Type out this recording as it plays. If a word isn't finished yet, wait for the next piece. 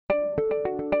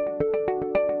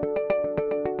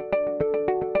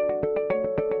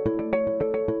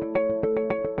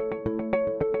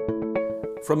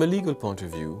From a legal point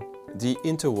of view, the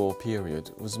interwar period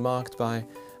was marked by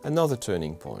another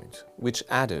turning point, which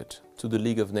added to the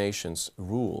League of Nations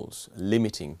rules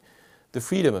limiting the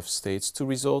freedom of states to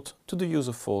resort to the use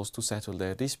of force to settle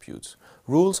their disputes.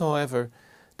 Rules, however,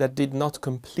 that did not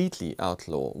completely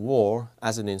outlaw war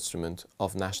as an instrument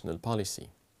of national policy.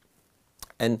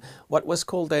 And what was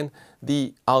called then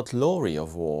the outlawry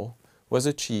of war was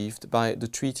achieved by the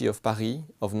Treaty of Paris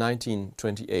of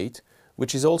 1928,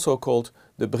 which is also called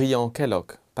the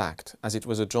Briand-Kellogg Pact, as it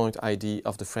was a joint idea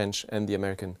of the French and the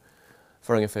American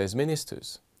Foreign Affairs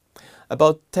ministers.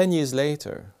 About 10 years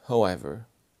later, however,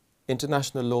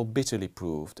 international law bitterly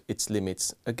proved its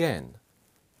limits again.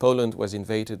 Poland was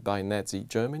invaded by Nazi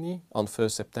Germany on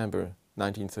 1st September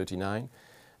 1939,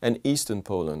 and Eastern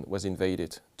Poland was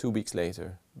invaded 2 weeks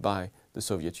later by the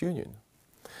Soviet Union.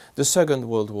 The Second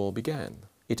World War began.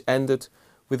 It ended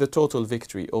with a total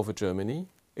victory over Germany,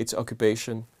 its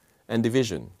occupation and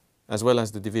division, as well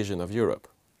as the division of Europe.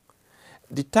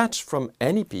 Detached from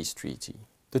any peace treaty,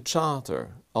 the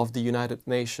Charter of the United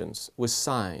Nations was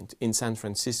signed in San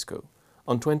Francisco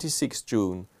on 26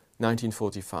 June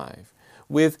 1945,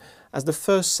 with, as the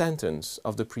first sentence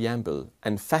of the preamble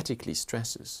emphatically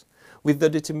stresses, with the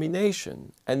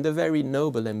determination and the very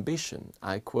noble ambition,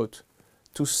 I quote,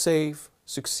 to save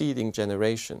succeeding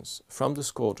generations from the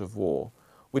scourge of war,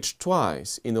 which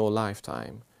twice in our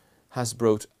lifetime has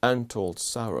brought untold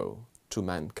sorrow to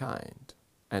mankind.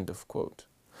 End of quote.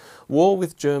 War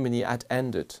with Germany had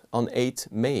ended on 8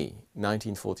 May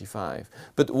 1945,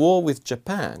 but war with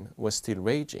Japan was still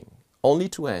raging, only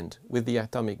to end with the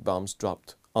atomic bombs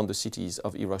dropped on the cities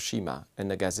of Hiroshima and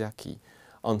Nagasaki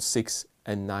on 6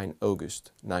 and 9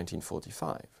 August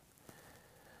 1945.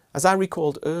 As I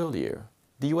recalled earlier,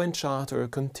 the UN Charter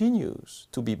continues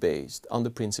to be based on the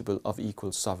principle of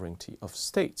equal sovereignty of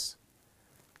states.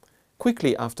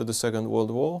 Quickly after the Second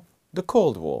World War, the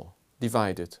Cold War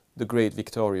divided the great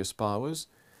victorious powers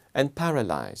and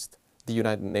paralyzed the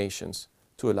United Nations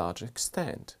to a large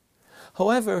extent.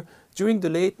 However, during the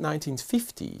late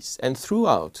 1950s and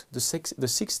throughout the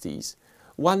 60s,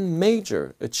 one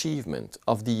major achievement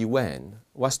of the UN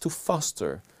was to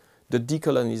foster the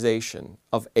decolonization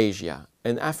of Asia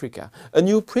and Africa. A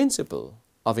new principle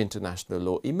of international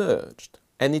law emerged,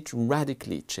 and it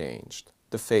radically changed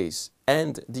the face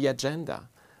and the agenda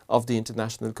of the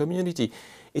international community.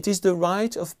 It is the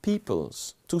right of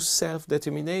peoples to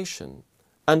self-determination,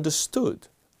 understood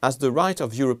as the right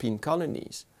of European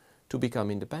colonies to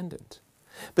become independent.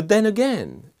 But then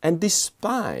again, and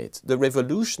despite the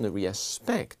revolutionary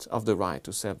aspect of the right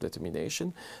to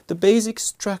self-determination, the basic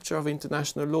structure of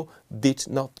international law did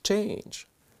not change.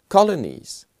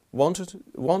 Colonies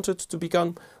wanted to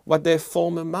become what their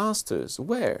former masters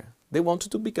were. They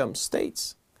wanted to become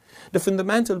states. The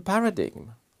fundamental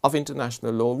paradigm of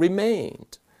international law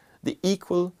remained the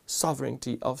equal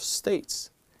sovereignty of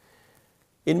states.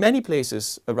 In many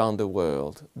places around the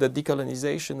world, the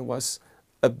decolonization was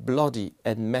a bloody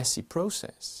and messy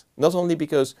process, not only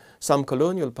because some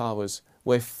colonial powers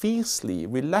were fiercely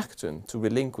reluctant to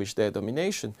relinquish their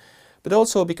domination, but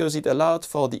also because it allowed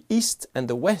for the East and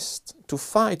the West to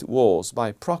fight wars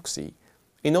by proxy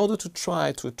in order to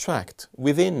try to attract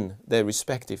within their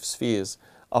respective spheres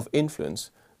of influence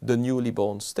the newly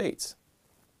born states.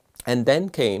 And then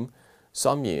came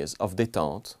some years of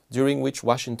détente, during which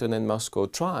Washington and Moscow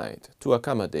tried to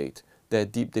accommodate their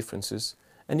deep differences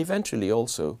and eventually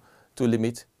also to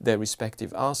limit their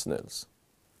respective arsenals.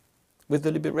 With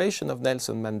the liberation of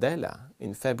Nelson Mandela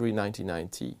in February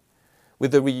 1990,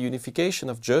 with the reunification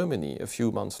of Germany a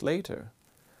few months later,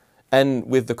 and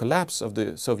with the collapse of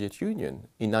the Soviet Union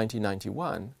in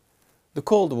 1991, the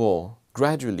Cold War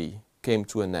gradually came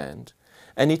to an end,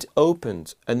 and it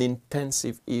opened an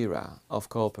intensive era of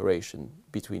cooperation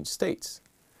between states.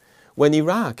 When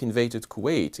Iraq invaded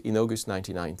Kuwait in August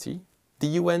 1990, the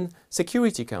UN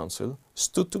Security Council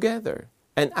stood together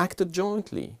and acted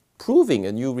jointly, proving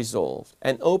a new resolve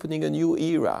and opening a new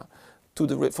era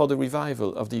for the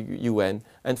revival of the UN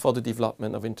and for the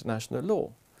development of international law.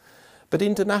 But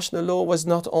international law was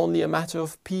not only a matter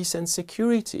of peace and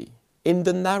security in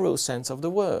the narrow sense of the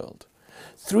word.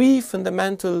 3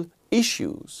 fundamental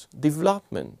issues,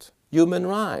 development, human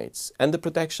rights, and the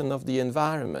protection of the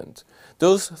environment,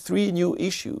 those 3 new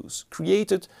issues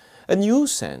created a new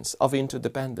sense of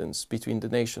interdependence between the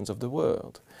nations of the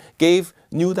world, gave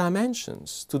new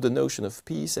dimensions to the notion of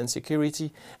peace and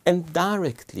security, and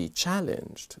directly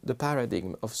challenged the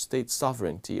paradigm of state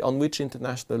sovereignty on which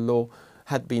international law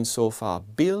had been so far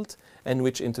built and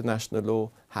which international law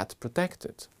had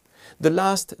protected. The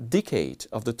last decade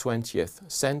of the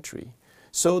 20th century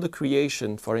So the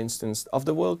creation, for instance, of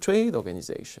the World Trade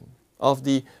Organization, of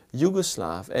the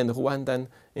Yugoslav and Rwandan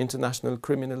International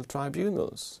Criminal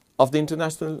Tribunals, of the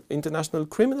International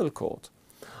Criminal Court,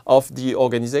 of the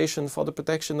Organization for the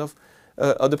Protection of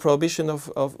the Prohibition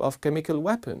of Chemical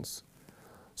Weapons.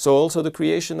 So also the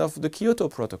creation of the Kyoto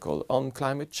Protocol on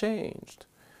climate change.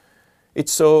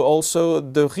 It's so also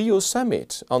the Rio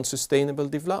Summit on Sustainable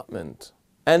Development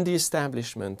and the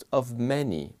establishment of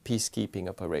many peacekeeping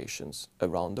operations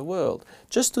around the world,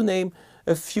 just to name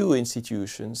a few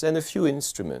institutions and a few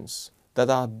instruments that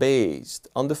are based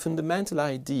on the fundamental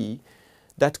idea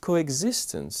that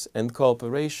coexistence and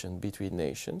cooperation between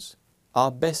nations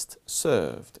are best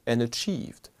served and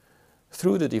achieved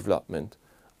through the development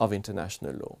of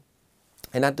international law.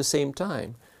 And at the same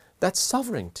time, that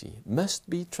sovereignty must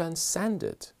be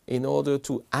transcended in order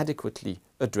to adequately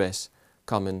address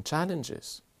common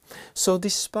challenges. So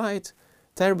despite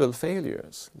terrible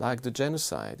failures like the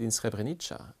genocide in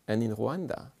Srebrenica and in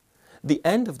Rwanda, the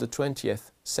end of the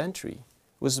 20th century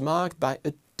was marked by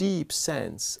a deep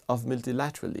sense of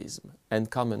multilateralism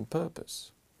and common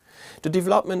purpose. The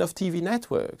development of TV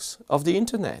networks, of the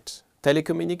internet,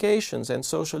 telecommunications and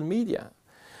social media,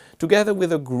 together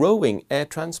with a growing air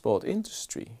transport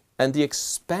industry and the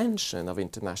expansion of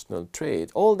international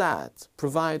trade, all that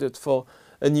provided for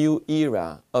a new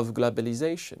era of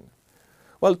globalization.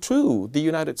 Well, true, the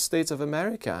United States of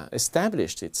America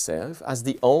established itself as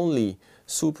the only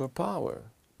superpower,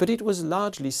 but it was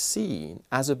largely seen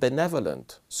as a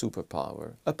benevolent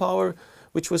superpower, a power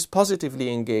which was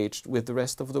positively engaged with the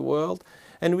rest of the world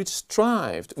and which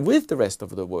strived with the rest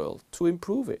of the world to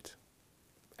improve it.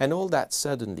 And all that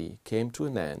suddenly came to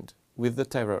an end with the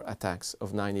terror attacks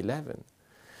of 9/11,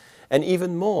 and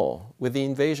even more with the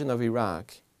invasion of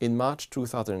Iraq in March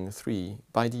 2003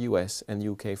 by the US and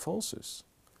UK forces.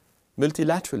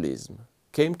 Multilateralism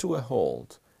came to a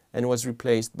halt and was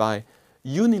replaced by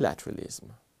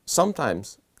unilateralism,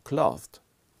 sometimes clothed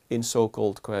in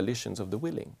so-called coalitions of the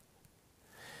willing.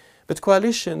 But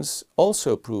coalitions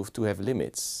also proved to have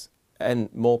limits,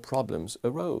 and more problems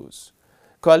arose.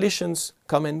 Coalitions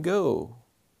come and go,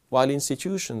 while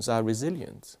institutions are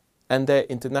resilient, and their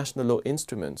international law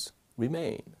instruments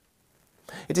remain.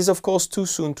 It is of course too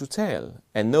soon to tell,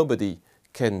 and nobody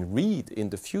can read in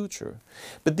the future,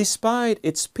 but despite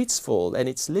its pitfalls and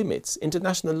its limits,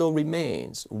 international law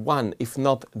remains one, if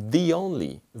not the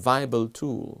only, viable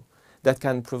tool that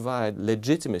can provide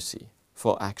legitimacy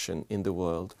for action in the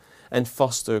world and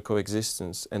foster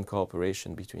coexistence and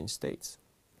cooperation between states.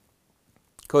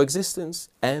 Coexistence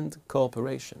and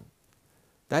cooperation.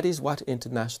 That is what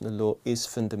international law is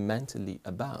fundamentally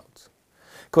about.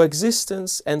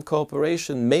 Coexistence and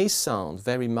cooperation may sound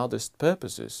very modest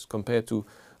purposes compared to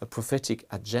a prophetic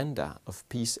agenda of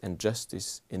peace and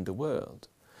justice in the world.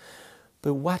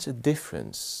 But what a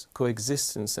difference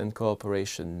coexistence and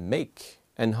cooperation make,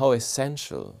 and how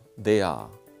essential they are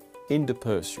in the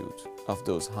pursuit of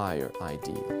those higher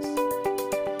ideals.